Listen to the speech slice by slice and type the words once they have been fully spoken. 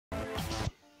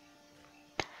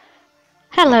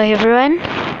Hello everyone.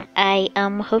 I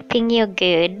am hoping you're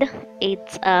good.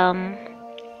 It's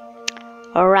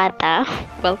or rather,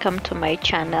 welcome to my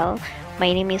channel.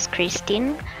 My name is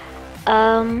Christine.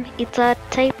 It's a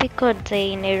typical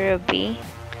day in Nairobi.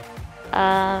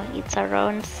 It's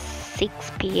around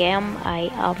 6 p.m.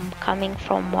 I am coming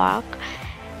from work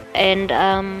and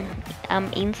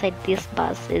I'm inside this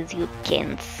bus. As you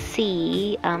can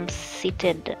see, I'm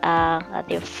seated at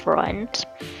the front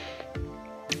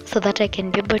so that I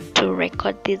can be able to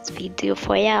record this video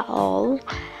for you all.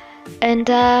 And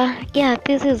yeah,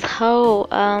 this is how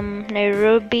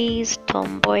Nairobi's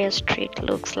Tomboya Street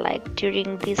looks like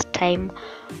during this time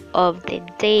of the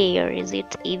day, or is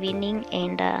it evening?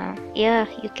 And yeah,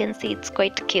 you can see it's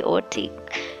quite chaotic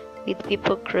with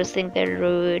people crossing the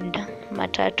road,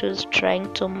 matatus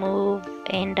trying to move,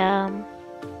 and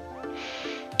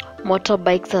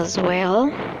motorbikes as well.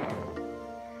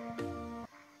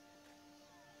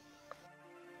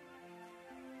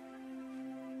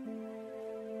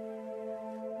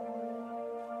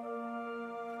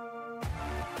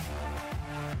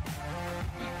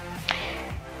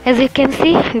 As you can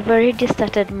see, we've already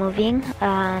started moving,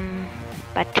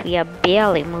 but we are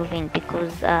barely moving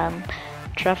because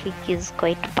traffic is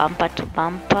quite bumper to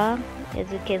bumper.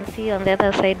 As you can see on the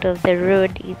other side of the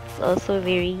road, it's also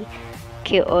very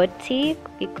chaotic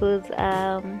because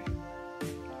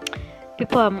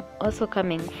people are also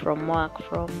coming from work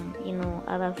from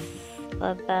other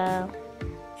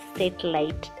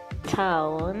satellite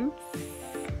towns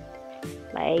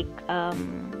like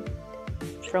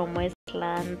from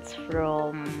Westlands,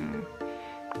 from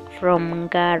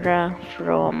Ngara,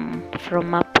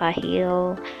 from Upper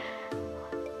Hill,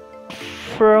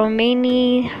 from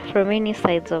many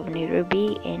sides of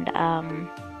Nairobi, and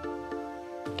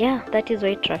yeah, that is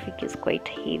why traffic is quite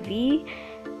heavy.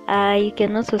 You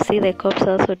can also see the cops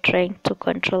also trying to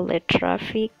control the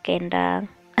traffic, and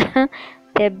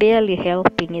they're barely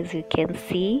helping, as you can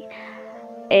see.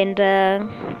 And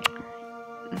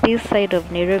this side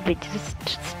of Nairobi just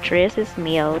stresses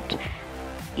me out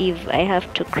if I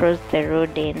have to cross the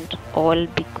road and all,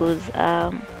 because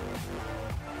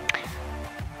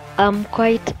I'm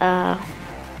quite I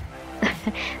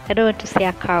don't want to say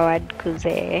a coward, because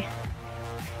anyway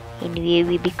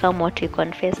we become what we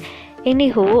confess.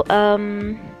 Anywho,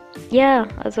 yeah,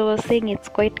 as I was saying, it's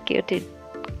quite chaotic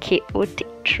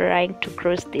trying to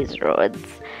cross these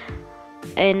roads,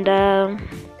 and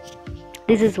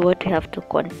this is what we have to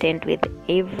contend with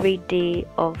every day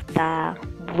of the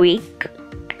week,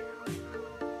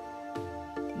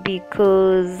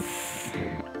 because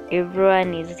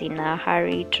everyone is in a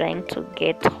hurry trying to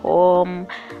get home,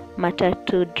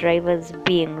 matatu drivers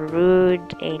being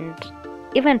rude, and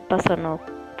even personal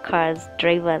cars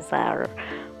drivers are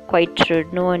quite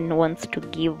rude. No one wants to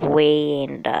give way,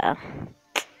 and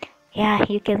yeah,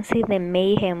 you can see the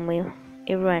mayhem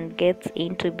everyone gets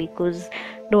into because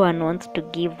no one wants to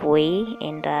give way,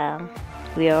 and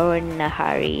we are all in a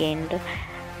hurry, and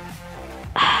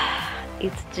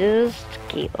it's just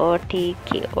chaotic.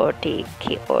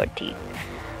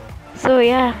 So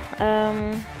yeah,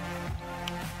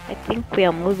 I think we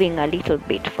are moving a little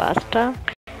bit faster,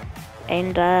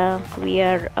 and we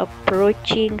are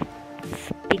approaching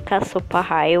Thika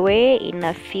superhighway in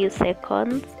a few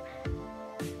seconds.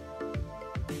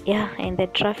 Yeah, and the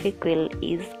traffic will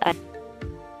ease up.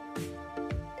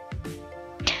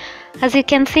 As you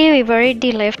can see, we've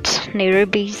already left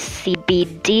Nairobi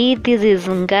CBD. This is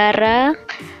Ngara.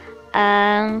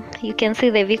 You can see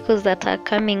the vehicles that are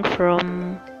coming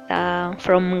from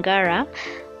Ngara.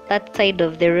 That side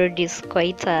of the road is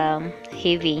quite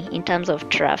heavy in terms of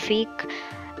traffic,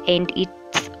 and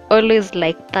it's always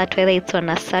like that, whether it's on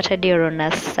a Saturday or on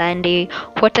a Sunday,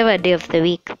 whatever day of the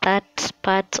week. That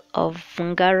part of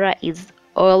Ngara is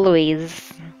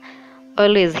always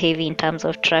heavy in terms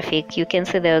of traffic. You can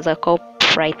see there was a cop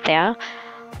right there.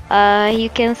 You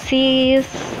can see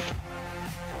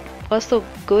also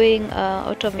going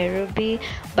out of Nairobi,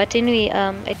 but anyway,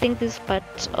 I think this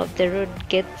part of the road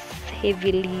gets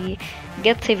heavy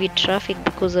traffic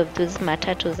because of those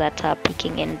matatus that are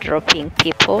picking and dropping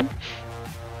people.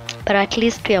 But at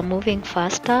least we are moving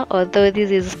faster, although this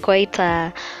is quite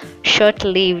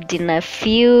short-lived. In a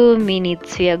few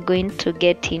minutes we are going to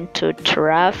get into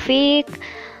traffic.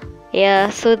 Yeah,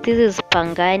 so this is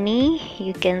Pangani.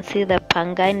 You can see the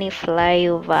Pangani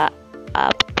flyover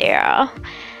up there,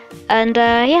 and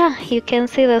yeah, you can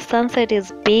see the sunset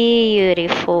is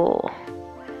beautiful.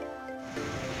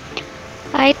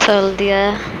 I told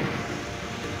you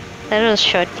that was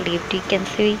short-lived. You can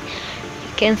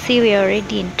see we're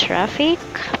already in traffic,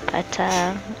 but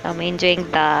I'm enjoying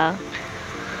the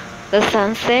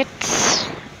sunset.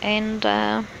 and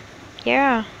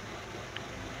yeah,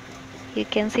 you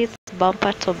can see it's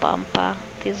bumper to bumper.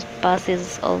 This bus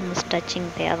is almost touching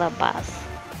the other bus.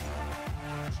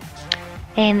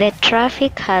 And the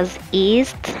traffic has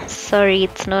eased. Sorry,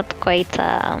 it's not quite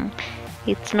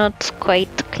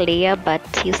clear,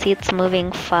 but you see it's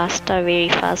moving faster, very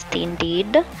fast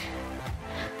indeed.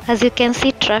 As you can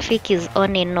see, traffic is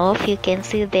on and off. You can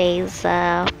see there is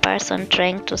a person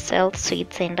trying to sell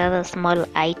sweets and other small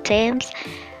items,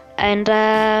 and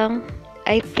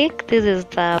I think this is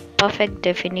the perfect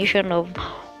definition of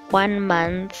one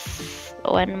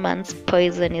man's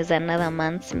poison is another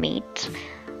man's meat.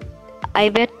 I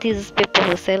bet these people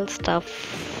who sell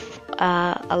stuff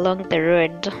along the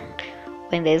road,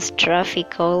 when there's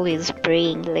traffic, always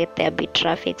praying, let there be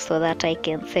traffic so that I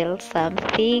can sell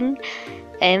something.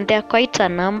 And they're quite a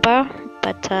number,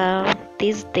 but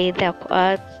this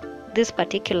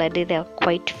particular day there are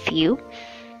quite few.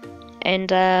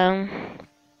 And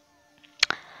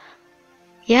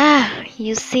yeah,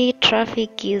 you see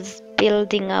traffic is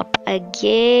building up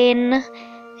again,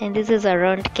 and this is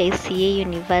around KCA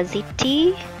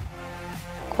University.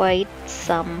 Quite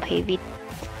some heavy.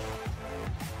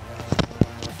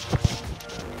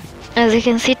 As you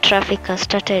can see, traffic has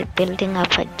started building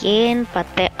up again, but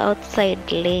the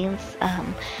outside lanes,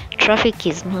 traffic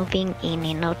is moving in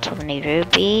and out of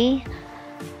Nairobi.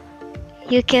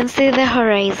 You can see the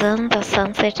horizon, the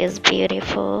sunset is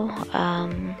beautiful.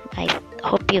 I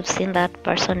hope you've seen that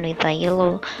person with a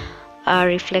yellow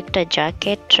reflector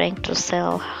jacket trying to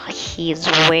sell his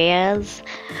wares.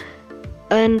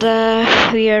 And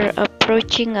we are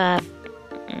approaching a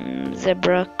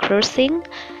zebra crossing,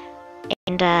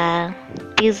 and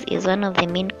this is one of the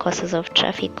main causes of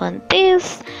traffic on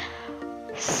this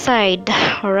side,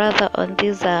 or rather on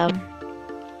this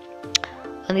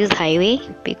highway,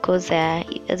 because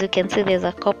as you can see, there's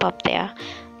a cop up there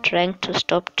trying to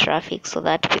stop traffic so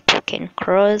that people can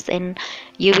cross. And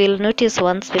you will notice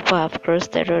once people have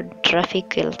crossed the road,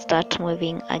 traffic will start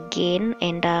moving again.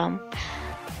 And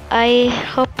I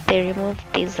hope they remove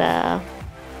these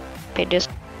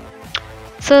pedestrians.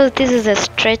 So this is a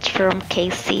stretch from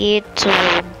KCA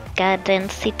to Garden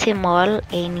City Mall,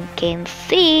 and you can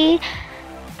see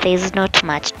there's not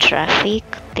much traffic.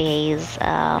 There's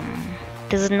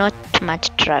not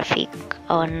much traffic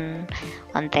on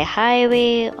the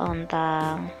highway, on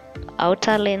the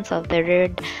outer lanes of the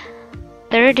road.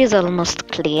 The road is almost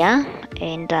clear,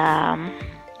 and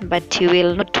but you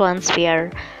will note once we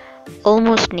are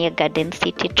almost near Garden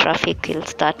City, traffic will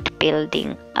start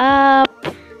building up.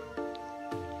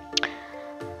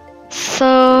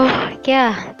 So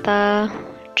yeah, the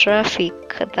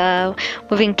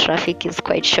moving traffic is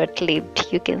quite short-lived.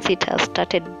 You can see it has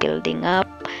started building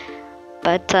up,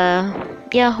 but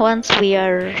yeah, once we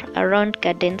are around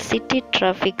Garden City,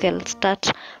 traffic will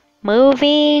start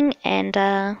moving, and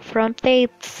from there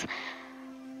it's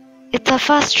a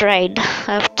fast ride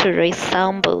up to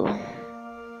Roysambu.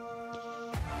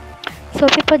 So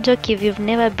people joke, if you've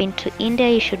never been to India,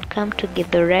 you should come to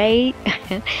Githurai.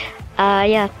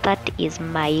 Yeah, that is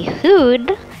my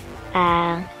hood.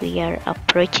 We are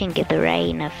approaching Githurai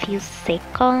in a few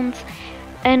seconds,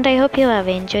 and I hope you have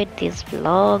enjoyed this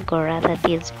vlog, or rather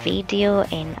this video,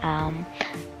 and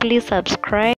please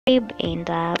subscribe, and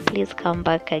please come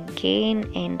back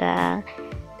again, and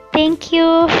thank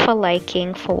you for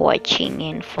liking, for watching,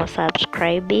 and for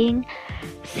subscribing.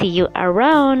 See you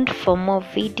around for more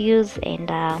videos, and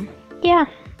yeah,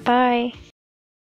 bye.